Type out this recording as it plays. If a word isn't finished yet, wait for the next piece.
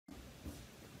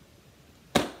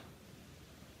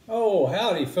Oh,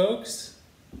 howdy folks.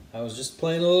 I was just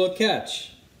playing a little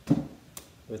catch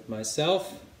with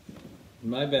myself in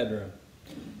my bedroom.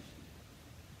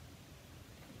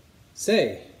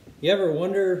 Say, you ever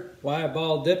wonder why a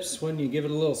ball dips when you give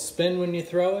it a little spin when you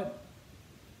throw it?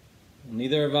 Well,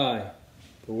 neither have I,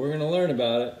 but we're going to learn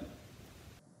about it.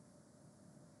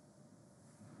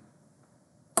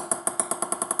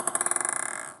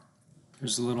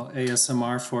 Here's a little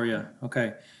ASMR for you.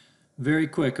 Okay, very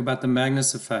quick about the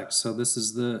Magnus Effect. So this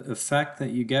is the effect that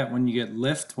you get when you get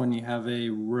lift, when you have a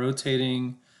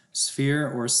rotating sphere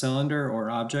or cylinder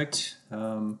or object.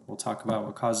 We'll talk about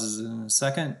what causes it in a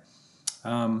second.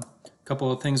 A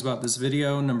couple of things about this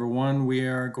video. Number one, we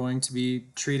are going to be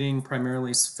treating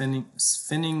primarily spinning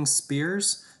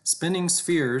spheres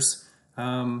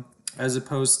as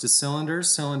opposed to cylinders.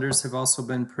 Cylinders have also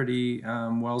been pretty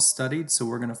well studied, so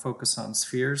we're going to focus on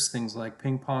spheres, things like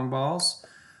ping pong balls.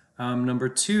 Number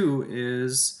two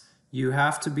is you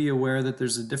have to be aware that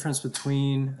there's a difference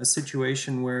between a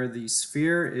situation where the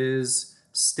sphere is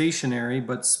stationary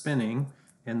but spinning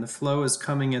and the flow is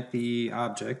coming at the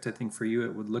object. I think for you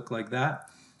it would look like that.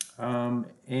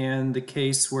 And the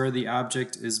case where the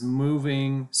object is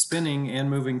moving, spinning and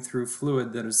moving through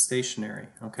fluid that is stationary.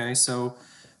 Okay, so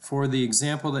for the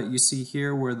example that you see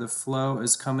here where the flow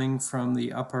is coming from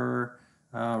the upper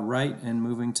right and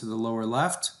moving to the lower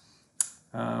left,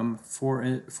 for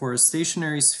a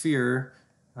stationary sphere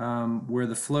where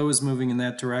the flow is moving in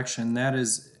that direction, that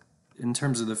is, in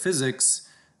terms of the physics,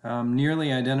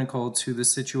 nearly identical to the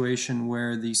situation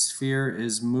where the sphere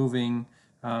is moving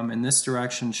in this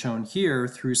direction shown here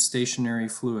through stationary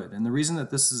fluid. And the reason that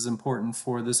this is important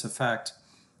for this effect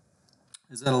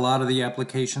is that a lot of the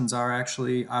applications are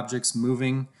actually objects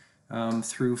moving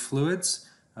through fluids.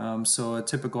 So a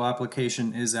typical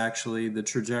application is actually the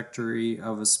trajectory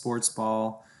of a sports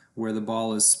ball where the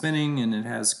ball is spinning and it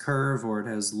has curve or it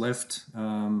has lift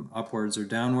upwards or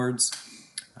downwards.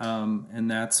 And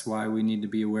that's why we need to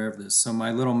be aware of this. So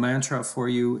my little mantra for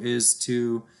you is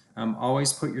to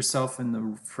always put yourself in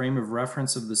the frame of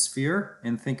reference of the sphere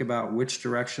and think about which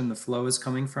direction the flow is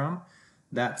coming from.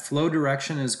 That flow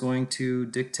direction is going to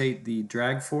dictate the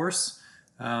drag force,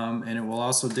 and it will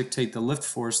also dictate the lift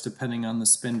force depending on the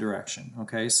spin direction.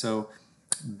 Okay, so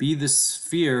be the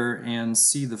sphere and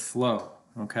see the flow.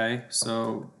 Okay,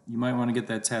 so you might want to get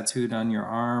that tattooed on your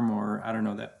arm, or I don't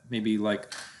know, that maybe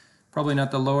like probably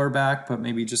not the lower back, but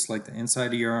maybe just like the inside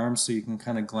of your arm, so you can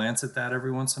kind of glance at that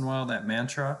every once in a while, that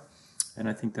mantra, and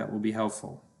I think that will be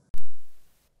helpful.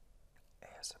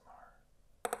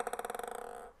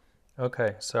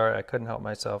 Okay, sorry, I couldn't help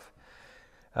myself.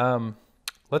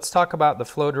 Let's talk about the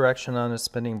flow direction on a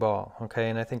spinning ball, okay?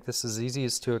 And I think this is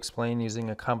easiest to explain using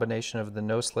a combination of the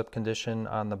no-slip condition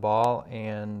on the ball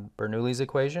and Bernoulli's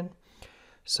equation.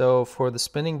 So for the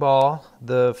spinning ball,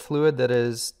 the fluid that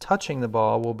is touching the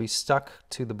ball will be stuck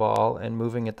to the ball and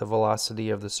moving at the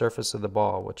velocity of the surface of the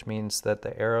ball, which means that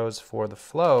the arrows for the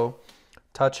flow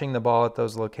touching the ball at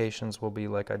those locations will be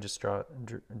like I just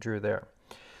drew there.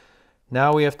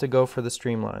 Now we have to go for the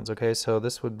streamlines, okay? So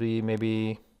this would be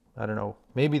maybe, I don't know,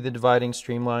 maybe the dividing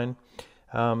streamline.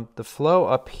 The flow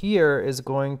up here is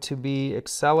going to be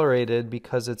accelerated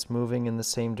because it's moving in the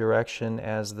same direction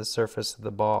as the surface of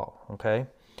the ball, okay?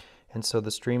 And so the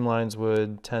streamlines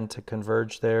would tend to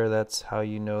converge there. That's how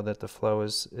you know that the flow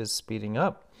is speeding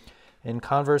up. And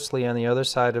conversely, on the other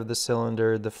side of the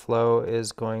cylinder, the flow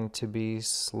is going to be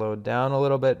slowed down a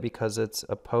little bit because it's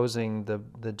opposing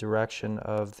the direction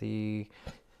of the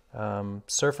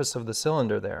surface of the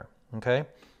cylinder there, okay?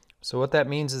 So what that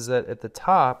means is that at the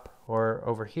top, or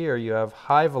over here, you have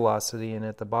high velocity, and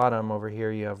at the bottom over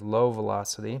here you have low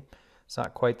velocity. It's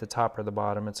not quite the top or the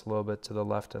bottom, it's a little bit to the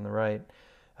left and the right.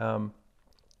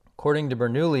 According to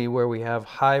Bernoulli, where we have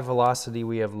high velocity,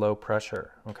 we have low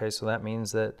pressure. Okay, so that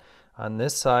means that on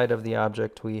this side of the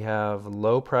object we have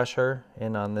low pressure,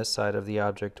 and on this side of the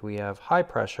object we have high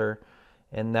pressure,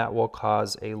 and that will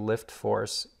cause a lift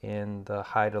force in the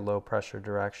high to low pressure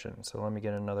direction. So let me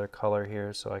get another color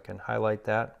here so I can highlight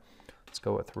that. Let's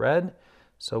go with red.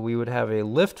 So we would have a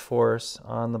lift force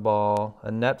on the ball,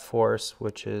 a net force,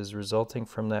 which is resulting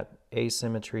from that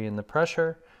asymmetry in the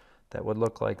pressure, that would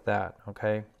look like that,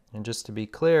 okay? And just to be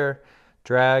clear,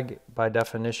 drag by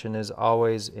definition is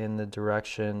always in the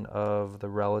direction of the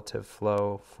relative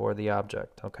flow for the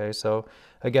object, okay? So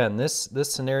again, this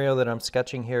scenario that I'm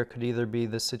sketching here could either be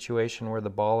the situation where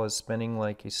the ball is spinning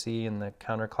like you see in the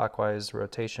counterclockwise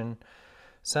rotation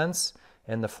sense,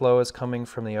 and the flow is coming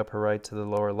from the upper right to the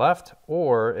lower left,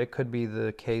 or it could be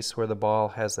the case where the ball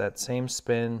has that same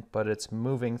spin, but it's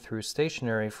moving through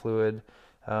stationary fluid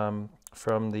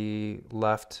from the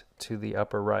left to the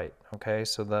upper right, okay?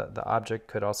 So the object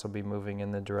could also be moving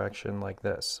in the direction like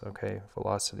this, okay?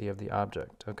 Velocity of the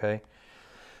object, okay?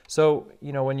 So,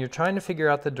 you know, when you're trying to figure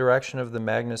out the direction of the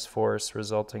Magnus force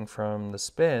resulting from the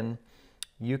spin,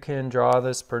 you can draw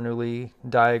this Bernoulli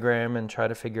diagram and try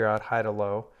to figure out high to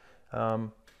low.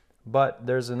 But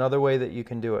there's another way that you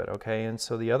can do it, okay? And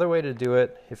so the other way to do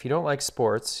it, if you don't like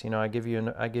sports, you know, I give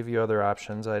you other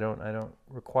options. I don't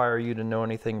require you to know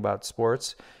anything about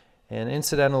sports. And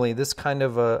incidentally, this kind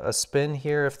of a spin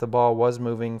here, if the ball was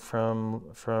moving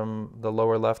from the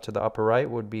lower left to the upper right,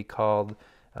 would be called,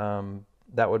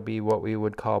 that would be what we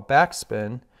would call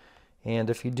backspin. And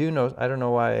if you do know, I don't know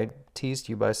why I teased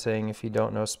you by saying if you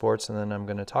don't know sports, and then I'm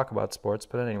going to talk about sports,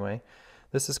 but anyway,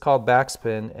 this is called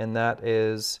backspin, and that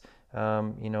is,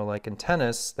 you know, like in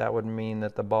tennis, that would mean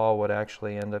that the ball would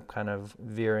actually end up kind of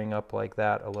veering up like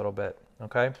that a little bit,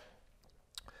 okay?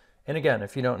 And again,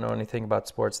 if you don't know anything about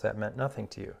sports, that meant nothing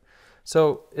to you.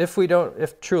 So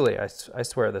if truly, I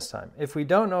swear this time, if we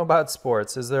don't know about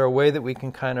sports, is there a way that we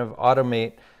can kind of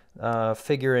automate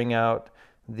figuring out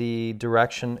the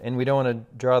direction, and we don't want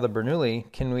to draw the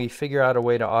Bernoulli, can we figure out a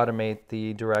way to automate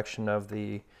the direction of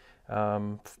the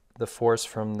force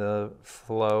from the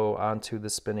flow onto the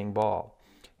spinning ball?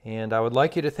 And I would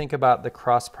like you to think about the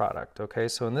cross product, okay?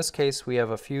 So in this case, we have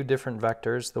a few different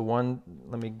vectors. The one,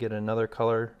 let me get another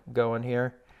color going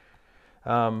here.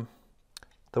 The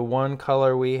one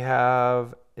color we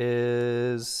have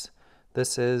is,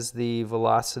 this is the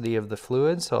velocity of the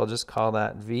fluid, so I'll just call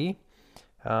that V.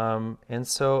 And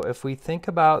so if we think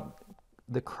about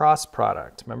the cross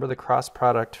product, remember the cross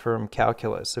product from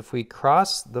calculus, if we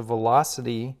cross the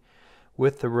velocity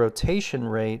with the rotation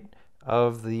rate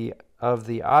of the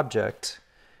object,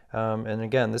 and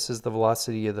again, this is the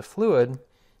velocity of the fluid,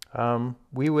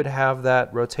 we would have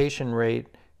that rotation rate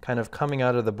kind of coming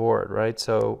out of the board, right?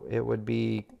 So it would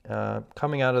be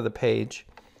coming out of the page.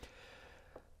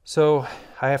 So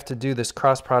I have to do this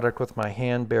cross product with my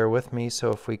hand, bear with me. So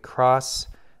if we cross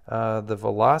the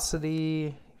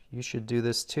velocity, you should do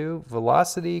this too,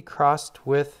 velocity crossed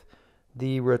with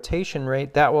the rotation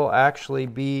rate, that will actually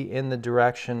be in the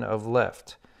direction of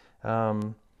lift.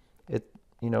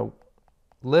 You know,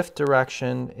 lift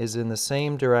direction is in the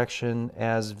same direction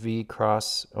as V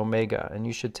cross omega. And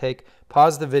you should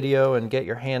pause the video and get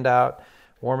your hand out,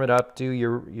 warm it up, do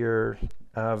your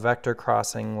vector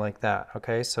crossing like that,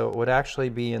 okay? So it would actually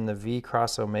be in the V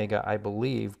cross omega, I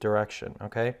believe, direction,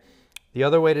 okay? The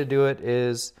other way to do it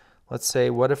is, let's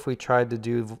say, what if we tried to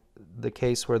do the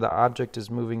case where the object is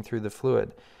moving through the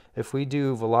fluid? If we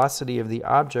do velocity of the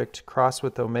object cross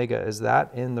with omega, is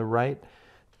that in the right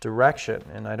direction?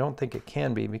 And I don't think it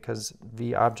can be, because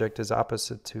V object is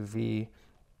opposite to V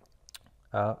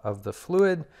of the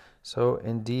fluid. So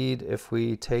indeed, if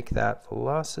we take that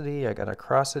velocity, I got to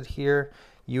cross it here,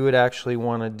 you would actually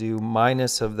want to do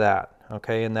minus of that,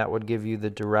 okay? And that would give you the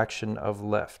direction of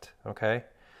lift, okay?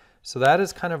 So that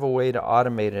is kind of a way to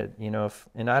automate it, you know,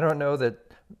 and I don't know that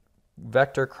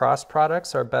vector cross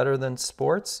products are better than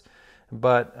sports,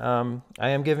 but I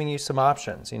am giving you some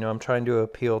options. You know, I'm trying to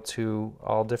appeal to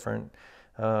all different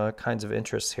kinds of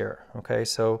interests here, okay?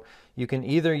 So you can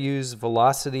either use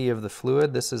velocity of the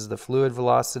fluid, this is the fluid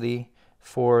velocity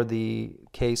for the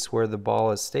case where the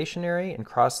ball is stationary, and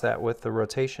cross that with the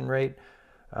rotation rate.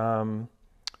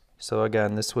 So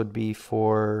again, this would be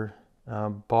for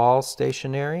ball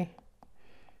stationary,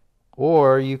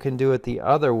 or you can do it the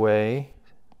other way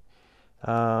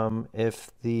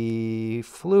if the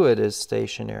fluid is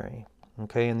stationary,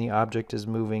 okay, and the object is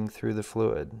moving through the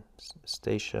fluid,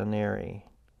 stationary,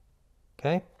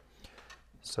 okay?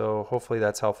 So hopefully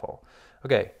that's helpful.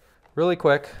 Okay, really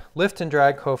quick, lift and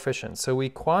drag coefficient. So we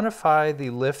quantify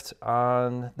the lift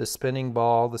on the spinning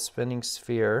ball, the spinning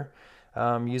sphere,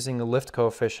 using the lift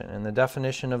coefficient. And the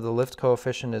definition of the lift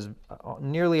coefficient is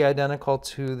nearly identical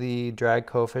to the drag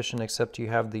coefficient, except you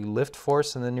have the lift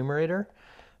force in the numerator,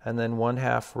 and then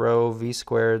 1/2 rho v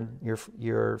squared,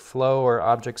 your flow or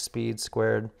object speed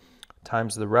squared,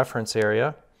 times the reference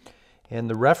area. And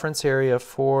the reference area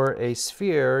for a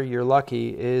sphere, you're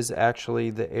lucky, is actually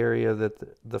the area that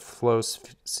the flow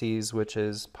sees, which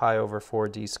is pi over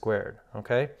 4d squared,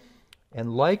 okay?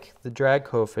 And like the drag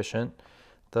coefficient,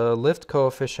 the lift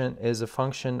coefficient is a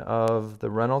function of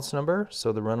the Reynolds number.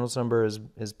 So the Reynolds number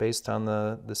is based on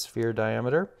the sphere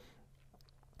diameter.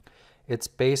 It's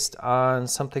based on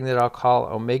something that I'll call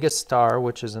omega star,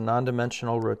 which is a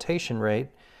non-dimensional rotation rate.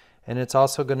 And it's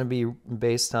also going to be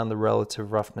based on the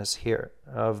relative roughness here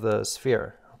of the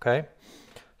sphere, okay?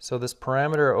 So this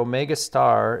parameter omega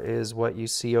star is what you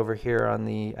see over here on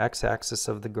the x-axis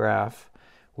of the graph,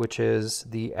 which is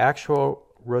the actual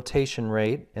rotation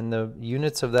rate, and the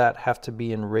units of that have to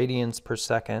be in radians per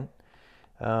second,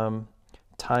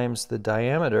 times the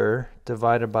diameter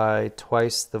divided by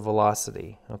twice the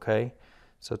velocity, okay?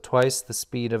 So twice the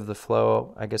speed of the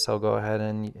flow. I guess I'll go ahead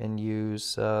and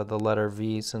use the letter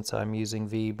V since I'm using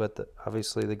V, but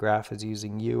obviously the graph is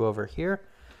using U over here.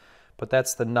 But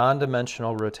that's the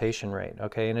non-dimensional rotation rate,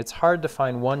 okay? And it's hard to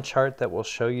find one chart that will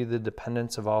show you the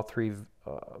dependence of all three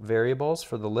variables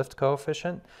for the lift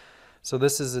coefficient. So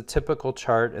this is a typical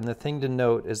chart, and the thing to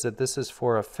note is that this is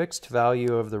for a fixed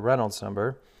value of the Reynolds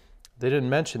number. They didn't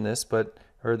mention this,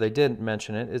 or they did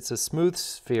mention it. It's a smooth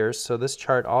sphere, so this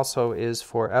chart also is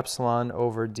for epsilon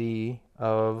over d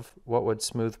of, what would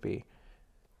smooth be?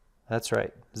 That's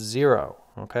right, 0,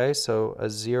 okay? So a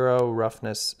 0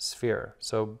 roughness sphere.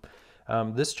 So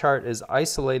this chart is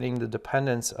isolating the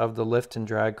dependence of the lift and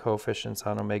drag coefficients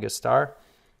on omega star.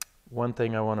 One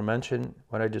thing I want to mention,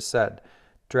 what I just said.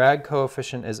 Drag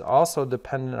coefficient is also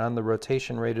dependent on the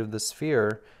rotation rate of the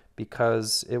sphere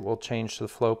because it will change the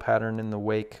flow pattern in the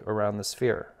wake around the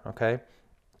sphere, okay?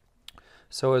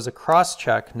 So as a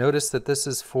cross-check, notice that this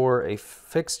is for a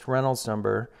fixed Reynolds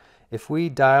number. If we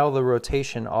dial the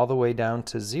rotation all the way down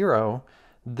to 0,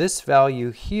 this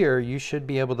value here, you should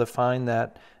be able to find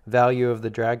that value of the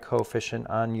drag coefficient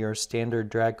on your standard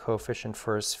drag coefficient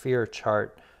for a sphere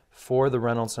chart for the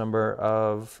Reynolds number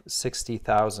of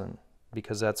 60,000,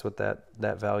 because that's what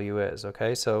that value is,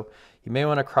 okay? So you may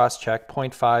want to cross-check.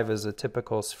 0.5 is a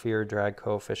typical sphere drag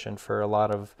coefficient for a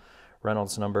lot of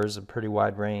Reynolds numbers, a pretty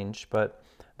wide range, but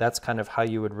that's kind of how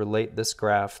you would relate this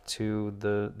graph to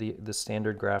the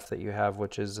standard graph that you have,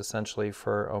 which is essentially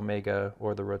for omega,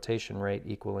 or the rotation rate,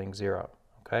 equaling 0,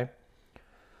 okay?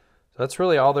 So that's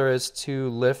really all there is to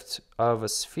lift of a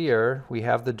sphere. We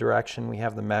have the direction, we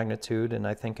have the magnitude, and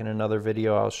I think in another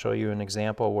video I'll show you an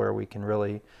example where we can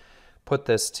really put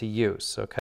this to use, okay?